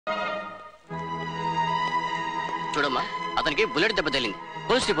చూడమ్మా, అతనికి బుల్లెట్ దెబ్బ తగిలింది.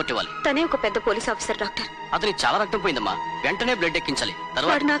 పోలీస్ రిపోర్ట్ ఇవ్వాలి. తనే ఒక పెద్ద పోలీస్ ఆఫీసర్ డాక్టర్. అతనికి చాలా రక్తం పోయిందమ్మా. వెంటనే బ్లడ్ ఎక్కించాలి.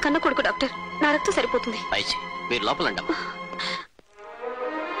 తర్వాత నా కన్న కొడుకు డాక్టర్. నా రక్తం సరిపోతుంది. అయితే మీరు లోపల ఉండమ్మా.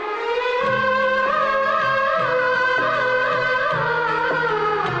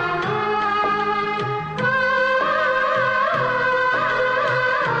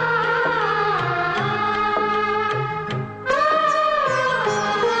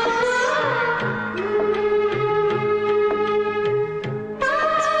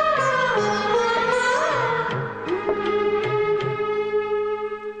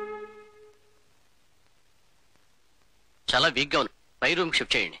 చాలా వీక్ గా ఉంది. పై రూమ్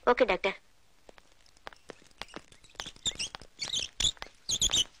షిఫ్ట్ చేయండి. Okay doctor.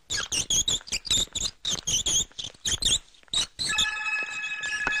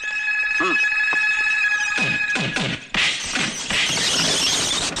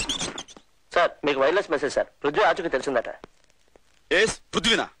 సార్, మీకు వైర్లెస్ మెసేజ్ సార్. పృథ్వీ ఆచూకి తెలిసిందట.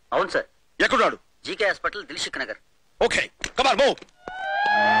 పృథ్వీనా? అవును సార్. ఎక్కడున్నాడు? GK hospital, Dilsukh Nagar. Okay, come on move.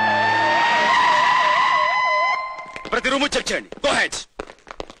 ప్రతి రూమ్ చెక్ చేయండి. Go head.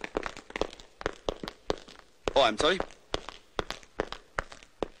 Oh I'm sorry.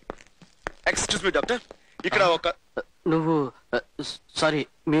 Excuse me doctor, ఇక్కడ ఒక నువ్వు సారీ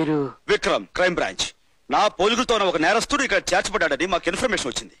మీరు విక్రమ్, క్రైమ్ బ్రాంచ్. నా పోలికలతో ఒక నేరస్తుడు ఇక్కడ చేర్చబడ్డాడని మాకు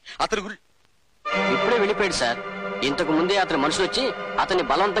ఇన్ఫర్మేషన్ వచ్చింది. అతని గురించి ఇప్పుడే వెళ్ళిపోయాడు సార్. ఇంతకు ముందే అతని మనుషులు వచ్చి అతన్ని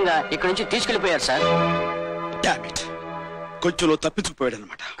బలవంతంగా ఇక్కడ నుంచి తీసుకెళ్లిపోయారు సార్. డామ్ ఇట్, కొంచెంలో తప్పించుకుపోయాడు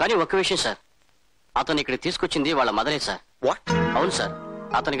అనమాట. కానీ ఒక్క విషయం సార్, అతను ఇక్కడ తీసుకొచ్చింది వాళ్ళ మదరే సార్. వాట్? అవును సార్,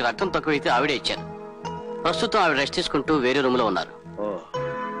 అతనికి రక్తం తక్కువైతే ఆవిడే ఇచ్చారు. ప్రస్తుతం ఆవిడ రెస్ట్ తీసుకుంటూ వేరే రూమ్ లో ఉన్నారు.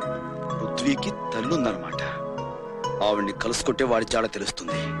 పృథ్వీకి తల్లి ఉందన్నమాట. ఆవిడ్ని కలుసుకుంటే వాడి జాడ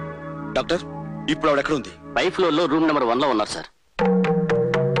తెలుస్తుంది. డాక్టర్, ఇప్పుడు ఆవిడ ఎక్కడ ఉంది? పై ఫ్లోర్ లో రూమ్ నెంబర్ 1 లో ఉన్నారు సార్.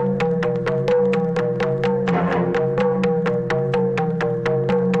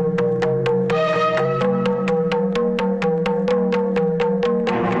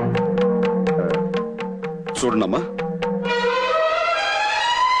 చూడండమ్మా.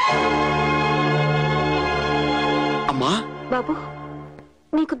 అమ్మా. బాబు,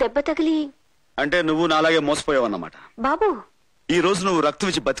 నీకు దెబ్బ తగిలి అంటే నువ్వు నాలాగే మోసపోయావన్నమాట. బాబు, ఈ రోజు నువ్వు రక్తం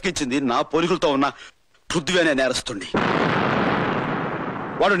ఇచ్చి బతికించింది నా పోలికలతో ఉన్న పృథ్వీ అనే నేరస్తుడిని.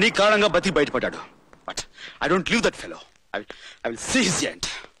 వాడు నీ కారణంగా బతికి బయటపడ్డాడు. But I don't leave that fellow. I will see his end.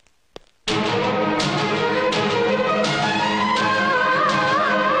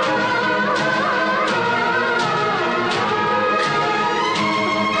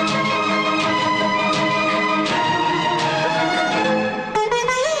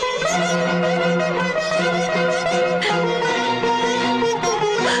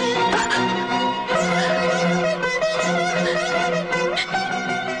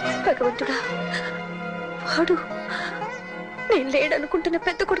 భగవంతుడా, వాడు నేను లేడనుకుంటున్న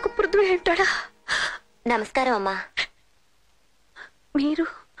పెద్ద కొడుకు పృథ్వీ అంటాడా? నమస్కారం అమ్మా. మీరు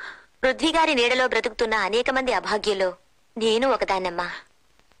పృథ్వీ గారి నీడలో బ్రతుకుతున్న అనేక మంది అభాగ్యుల్లో నేను ఒకదాన్నమ్మా.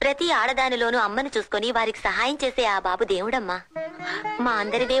 ప్రతి ఆడదానిలోనూ అమ్మను చూసుకొని వారికి సహాయం చేసే ఆ బాబు దేవుడమ్మా. మా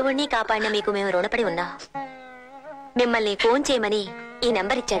అందరి దేవుణ్ణి కాపాడిన మీకు మేము రుణపడి ఉన్నాం. మిమ్మల్ని ఫోన్ చేయమని ఈ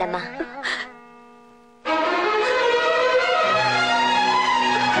నంబర్ ఇచ్చాడమ్మా.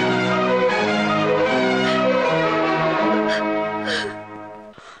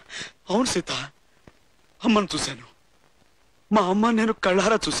 అవును సీత, అమ్మను చూశాను. మా అమ్మ నేను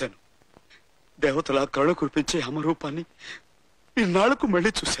కళ్ళారా చూశాను. దేవతలా కళ్ళు కురిపించే అమ్మ రూపాన్ని ఇన్నాళ్లకు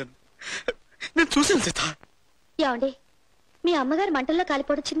మళ్ళీ చూశాను. నేను చూశాను సీత. ఏమండి, మీ అమ్మగారు మంటల్లో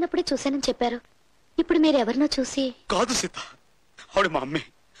కాలిపోవడం చిన్నప్పుడే చూశానని చెప్పారు. ఇప్పుడు మీరు ఎవరినో చూసి... కాదు సీత, ఆవిడ మా అమ్మే.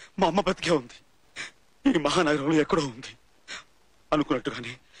 మా అమ్మ బతికే ఉంది. ఈ మహానగరంలో ఎక్కడో ఉంది.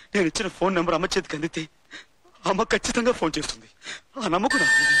 అనుకున్నట్టుగానే నేను ఇచ్చిన ఫోన్ నెంబర్ అమ్మ చేతికి అందితే అమ్మ ఖచ్చితంగా ఫోన్ చేస్తుంది. ఆ నమ్మకం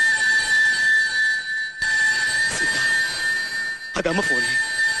నాకు ఉంది. సీత, అది అమ్మ ఫోనే.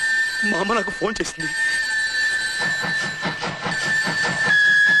 మా అమ్మ నాకు ఫోన్ చేసింది.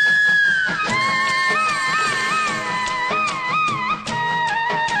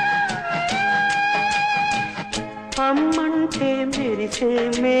 అమ్మంటే మెరిసే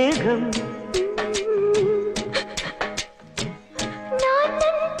మేఘం,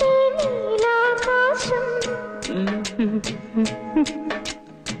 నాన్నంటే నీలాకాశం,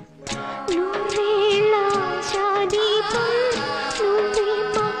 నూరేళ్ళ ఆశాదీపం, నువ్వే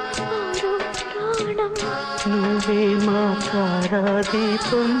మా ఆరో ప్రాణం, నువ్వే మా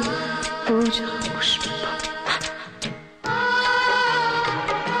తారాదీపం, పూజా పుష్పం.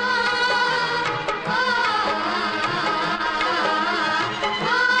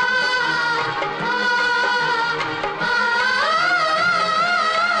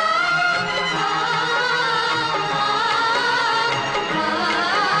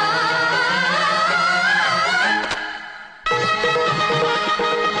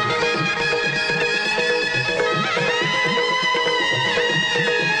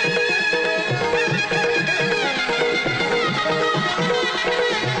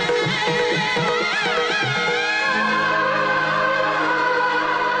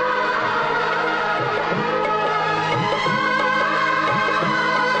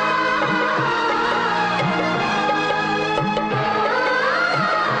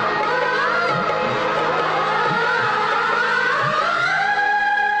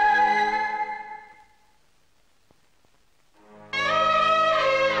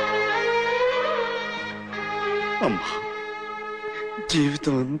 అమ్మా,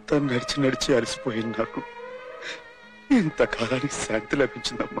 జీవితం అంతా నడిచి నడిచి అలసిపోయింది నాకు. ఇంతకాలానికి శాంతి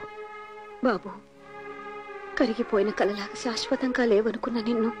లభించిందమ్మా. బాబు, కరిగిపోయిన కలలాగా శాశ్వతంగా లేవనుకున్న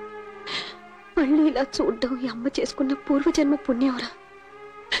నిన్ను మళ్ళీ ఇలా చూడ్డం ఈ అమ్మ చేసుకున్న పూర్వజన్మ పుణ్యంరా.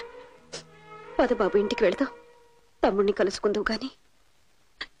 పద బాబు, ఇంటికి వెళ్దాం. తమ్ముడిని కలుసుకుందాం గాని.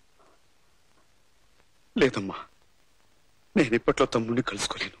 లేదమ్మా, నేనిప్పట్లో తమ్ముడిని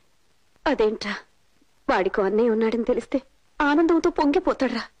కలుసుకోలేను. అదేంట్రా, వాడికో అన్నయ్య ఉన్నాడని తెలిస్తే ఆనందంతో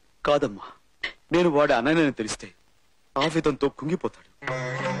పొంగిపోతాడ్రా. కాదమ్మా, నేను వాడి అన్నయ్యని తెలిస్తే ఆవేదంతో కుంగిపోతాడు.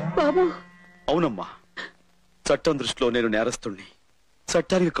 బాబు, అవునమ్మా, చట్టం దృష్టిలో నేను నేరస్తుణ్ణి.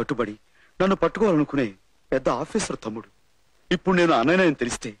 చట్టానికి కట్టుబడి నన్ను పట్టుకోవాలనుకునే పెద్ద ఆఫీసర్ తమ్ముడు. ఇప్పుడు నేను అన్నయ్యని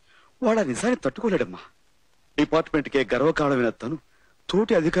తెలిస్తే వాడు ఆ నిజాన్ని తట్టుకోలేడమ్మా. డిపార్ట్మెంట్కే గర్వకారణమైన తను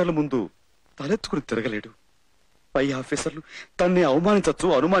తోటి అధికారుల ముందు తలెత్తుకుని తిరగలేడు. పై ఆఫీసర్లు తన్ని అవమానించచ్చు,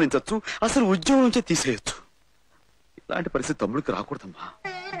 అనుమానించచ్చు, అసలు ఉద్యోగం నుంచే తీసేయచ్చు. ఇలాంటి పరిస్థితి తమ్ముడికి రాకూడదమ్మా.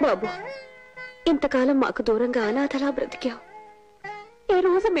 బాబు, ఇంతకాలం మాకు దూరంగా అనాథలా బ్రతికావు. ఈ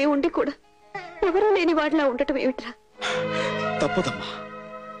రోజు మేముండి కూడా ఎవరూ లేని వాడిలా ఉండటం ఏమిట్రా? తప్పదమ్మా.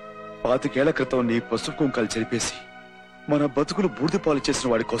 25 ఏళ్ల క్రితం నీ పసుపు కుంకాలు చెరిపేసి మన బతుకులు బూడిద పాలు చేసిన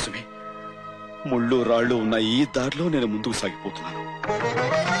వాడి కోసమే ముళ్ళు రాళ్లు ఉన్న ఈ దారిలో నేను ముందుకు సాగిపోతున్నాను.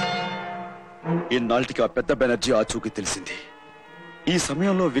 ఇన్నాళ్ళకి ఆ పెద్ద బెనర్జీ ఆచూకీ తెలిసింది. ఈ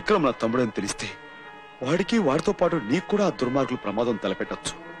సమయంలో విక్రమ్ నా తమ్ముడని తెలిస్తే వాడికి, వాడితో పాటు నీకు కూడా ఆ దుర్మార్గులు ప్రమాదం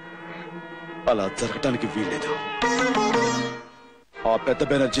తలపెట్టచ్చు. అలా జరగటానికి వీల్లేదు. ఆ పెద్ద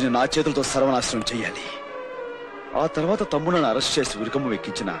బెనర్జీని నా చేతులతో సర్వనాశనం చెయ్యాలి. ఆ తర్వాత తమ్ముడని అరెస్ట్ చేసి ఉరికమ్మ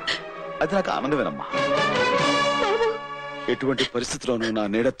ఎక్కించిన అది నాకు ఆనందమేనమ్మా. ఎటువంటి పరిస్థితిలోనూ నా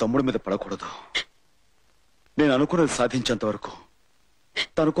నీడ తమ్ముడి మీద పడకూడదు. నేను అనుకున్నది సాధించేంత వరకు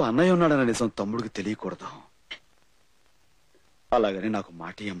తనకు అన్నయ్య ఉన్నాడన్న నిజం తమ్ముడికి తెలియకూడదు. అలాగని నాకు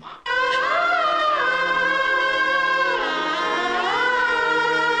మాటియమ్మా.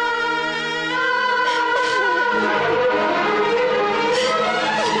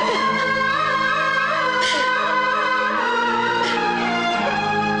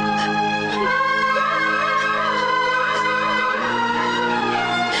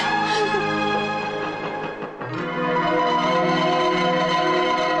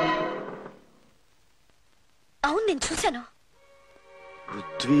 అవును, నేను చూశాను.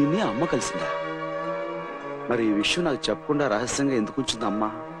 పృథ్వీని అమ్మ కలిసిందా? మరి ఈ విషయం నాకు చెప్పకుండా రహస్యంగా ఎందుకు ఉంచింది అమ్మా?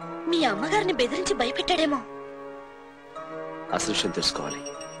 మీ అమ్మగారిని బెదిరించి భయపెట్టాడేమో. అసలు విషయం తెలుసుకోవాలి.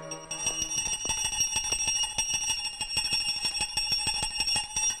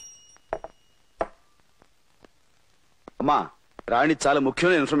 అమ్మా, రాణి చాలా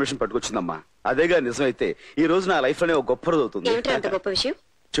ముఖ్యమైన ఇన్ఫర్మేషన్ పట్టుకొచ్చిందమ్మా. అదేగా నిజమైతే ఈ రోజు నా లైఫ్ లోనే ఒక గొప్ప రోజు అవుతుంది. గొప్ప విషయం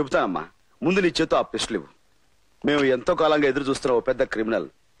చెబుతానమ్మా. ముందు నీ చేతో ఆ పిస్టల్ ఇవ్వు. మేము ఎంతో కాలంగా ఎదురు చూస్తున్న ఓ పెద్ద క్రిమినల్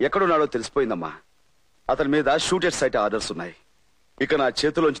ఎక్కడున్నాడో తెలిసిపోయిందమ్మా. అతని మీద షూటెడ్ సైట్ ఆర్డర్స్ ఉన్నాయి. ఇక నా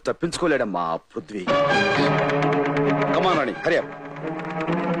చేతిలోంచి తప్పించుకోలేడమ్మా ఆ పృథ్వీ. కమాన్ రాణి, హరి అప్.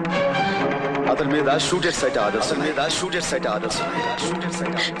 అతని మీద షూటెడ్ సైట్ ఆర్డర్స్ ఉన్నాయి.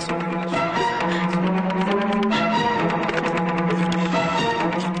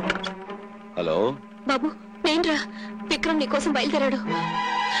 హలో బాబు, నేనురా. విక్రమ్ నీ కోసం బయలుదేరాడు.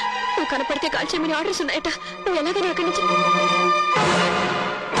 నువ్వు కనపడితే కాల్ చేయమని ఆర్డర్స్ ఉన్నాయట. నువ్వు ఎలాగైనా అక్కడి నుంచి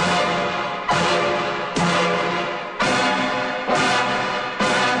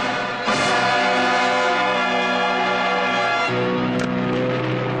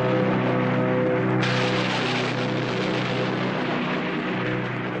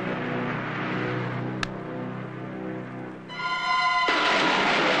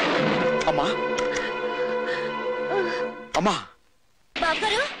అమ్మా. అమ్మా, బాబు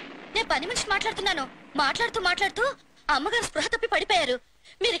గారు, నేను పని మనిషి మాట్లాడుతున్నాను. మాట్లాడుతూ అమ్మగారు స్పృహ తప్పి పడిపోయారు.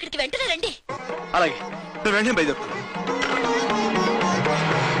 మీరు ఇక్కడికి వెంటనే రండి. అలాగే నువ్వు వెంటనే బయలుదేరు.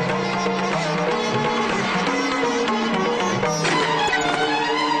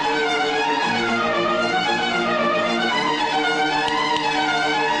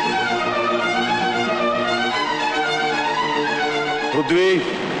 Prithvi,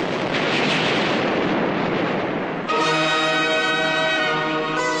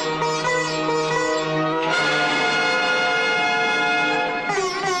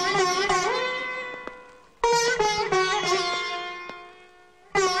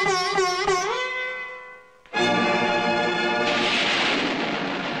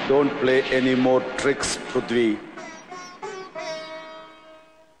 don't play any more tricks Prithvi.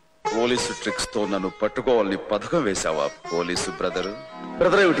 Police tricks తో నన్ను పట్టుకోవాలని పథకం వేశావా పోలీసు బ్రదర్?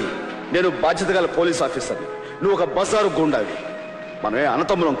 బ్రదర్ ఏమిటి? నేను బాధ్యత గల పోలీస్ ఆఫీసర్ని. నువ్వు ఒక బజారు గుండావి. మనమే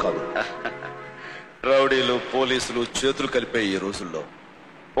అన్నతమ్ములం కాదు. రౌడీలు పోలీసులు చేతులు కలిపే ఈ రోజుల్లో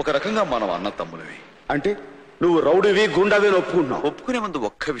ఒక రకంగా మనం అన్నతమ్ములవి. అంటే నువ్వు రౌడీవి గుండావి అని ఒప్పుకుంటున్నావు. ఒప్పుకునే ముందు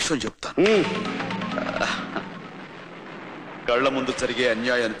ఒక్క విషయం చెప్తాను. కళ్ల ముందు జరిగే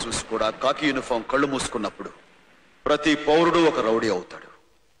అన్యాయాన్ని చూసి కూడా కాకి యూనిఫామ్ కళ్ళు మూసుకున్నప్పుడు ప్రతి పౌరుడు ఒక రౌడీ అవుతాడు.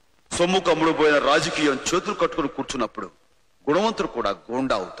 సొమ్ము కమ్ముడు పోయిన రాజకీయం చేతులు కట్టుకుని కూర్చున్నప్పుడు గుణవంతుడు కూడా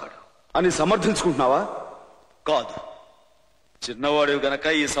గూండా అవుతాడు అని సమర్థించుకుంటున్నావా? కాదు, చిన్నవాడు గనక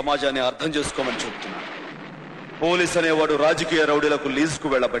ఈ సమాజాన్ని అర్థం చేసుకోమని చెబుతున్నాను. పోలీస్ అనేవాడు రాజకీయ రౌడీలకు లీజుకు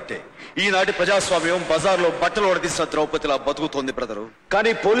వెళ్లబట్టే ఈనాటి ప్రజాస్వామ్యం బజార్లో బట్టలు ఒడదీసిన ద్రౌపదిలా బతుకుతోంది బ్రదరు.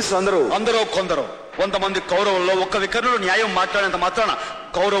 కానీ పోలీసులు అందరూ కొందరు 100 మంది కౌరవుల్లో ఒక్క వికర్ణులు న్యాయం మాట్లాడినంత మాత్రాన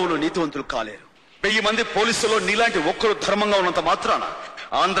కౌరవులు నీతివంతులు కాలేరు. 1000 మంది పోలీసులో నీలాంటి ఒక్కరు ధర్మంగా ఉన్నంత మాత్రాన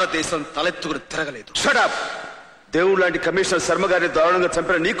ఆంధ్రదేశం తలెత్తుకుని తిరగలేదు. షటప్! దేవుడు లాంటి కమిషనర్ శర్మ గారిని దారుణంగా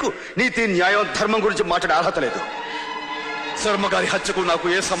చంపిన నీకు నీతి, న్యాయం, ధర్మం గురించి మాట్లాడే అర్హత లేదు. శర్మ గారి హత్యకు నాకు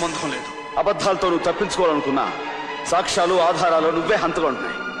ఏ సంబంధం లేదు. అబద్ధాలతో నువ్వు తప్పించుకోవాలనుకున్నా సాక్ష్యాలు, ఆధారాలు నువ్వే హంతగా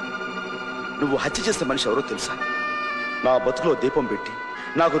ఉంటున్నాయి. నువ్వు హత్య చేసిన మనిషి ఎవరో తెలుసా? నా బతుకులో దీపం పెట్టి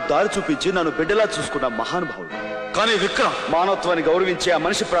నాకు దారి చూపించి నన్ను బిడ్డలా చూసుకున్న మహానుభావుడు. కానీ విక్రమ్ మానవత్వాన్ని గౌరవించి ఆ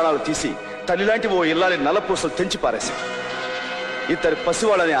మనిషి ప్రాణాలు తీసి తల్లిలాంటి ఓ ఇల్లాలి నల్లపూసలు తెంచి పారేశావు. 2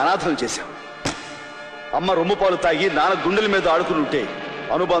 పసివాళ్ళని అనాథం చేశావు. అమ్మ రొమ్ముపాలు తాగి నాన్న గుండెల మీద ఆడుకుని ఉంటే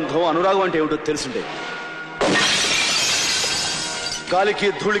అనుబంధం, అనురాగం అంటే ఏమిటో తెలుసుండే. గాలికి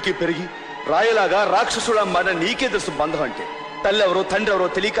ధూళికి పెరిగి రాయలాగా రాక్షసుడా మారిన నీకే తెలుసు బంధం అంటే. తల్లి ఎవరో తండ్రి ఎవరో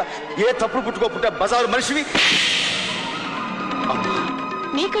తెలియక ఏ తప్పుడు పుట్టుకోపుట్టే బజారు మనిషివి.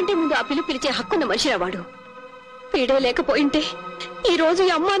 నీకంటే ముందు ఆ పిలిచే హక్కున్న మనిషిరా వాడు. పీడే లేకపోయింటే ఈ రోజు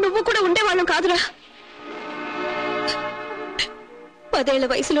ఈ అమ్మ నువ్వు కూడా ఉండేవాళ్ళం కాదురా. 10 ఏళ్ల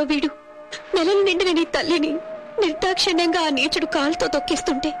వయసులో వీడు నెలలు నిండిన నీ తల్లిని నిర్దాక్షిణ్యంగా ఆ నీచుడు కాలుతో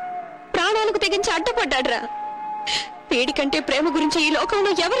తొక్కిస్తుంటే ప్రాణాలకు తెగించి అడ్డపడ్డాడ్రా. వీడికంటే ప్రేమ గురించి ఈ లోకంలో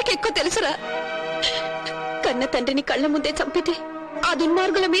ఎవరికి ఎక్కువ తెలుసురా? కన్న తండ్రిని కళ్ల ముందే చంపితే ఆ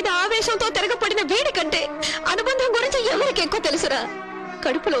దుర్మార్గుల మీద ఆవేశంతో తిరగబడిన వీడికంటే అనుబంధం గురించి ఎవరికి ఎక్కువ తెలుసురా?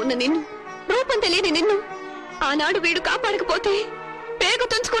 కడుపులో ఉన్న నిన్ను, రూపం తెలియని నిన్ను ఆనాడు వీడు కాపాడకపోతే పేగు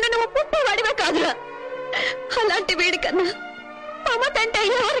తుంచుకుని నువ్వు పుట్టేవాడివే కాదురా. అలాంటి వీడికన్నా మమతంటే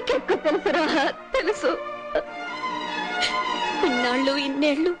ఎవరికి ఎక్కువ తెలుసురా? తెలుసు.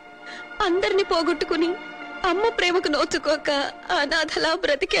 ఇన్నేళ్లు అందరినీ పోగొట్టుకుని అమ్మ ప్రేమకు నోచుకోక అనాథలా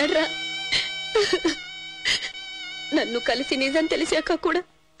బ్రతికాడ్రా. నన్ను కలిసి నిజం తెలిసాక కూడా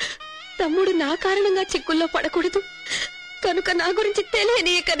తమ్ముడు నా కారణంగా చిక్కుల్లో పడకూడదు కనుక నా గురించి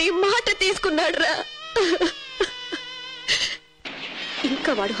తెలియనీయకని మాట తీసుకున్నాడ్రా.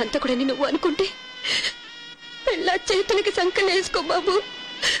 ఇంకా వాడు హంతకుడని నువ్వు అనుకుంటే పెళ్ళా చేతులకి సంకలేసుకో బాబు.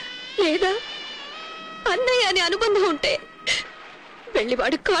 లేదా అన్నయ్య అని అనుబంధం ఉంటే వెళ్ళి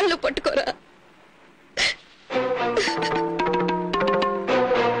వాడు కాళ్ళు పట్టుకోరా.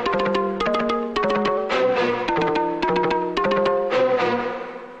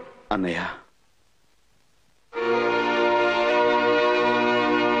 అన్నయ్య,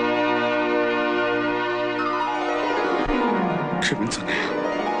 క్షమించన్నయ్య.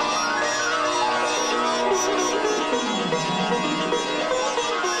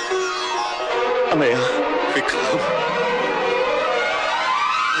 అన్నయ్య, విక్రమ్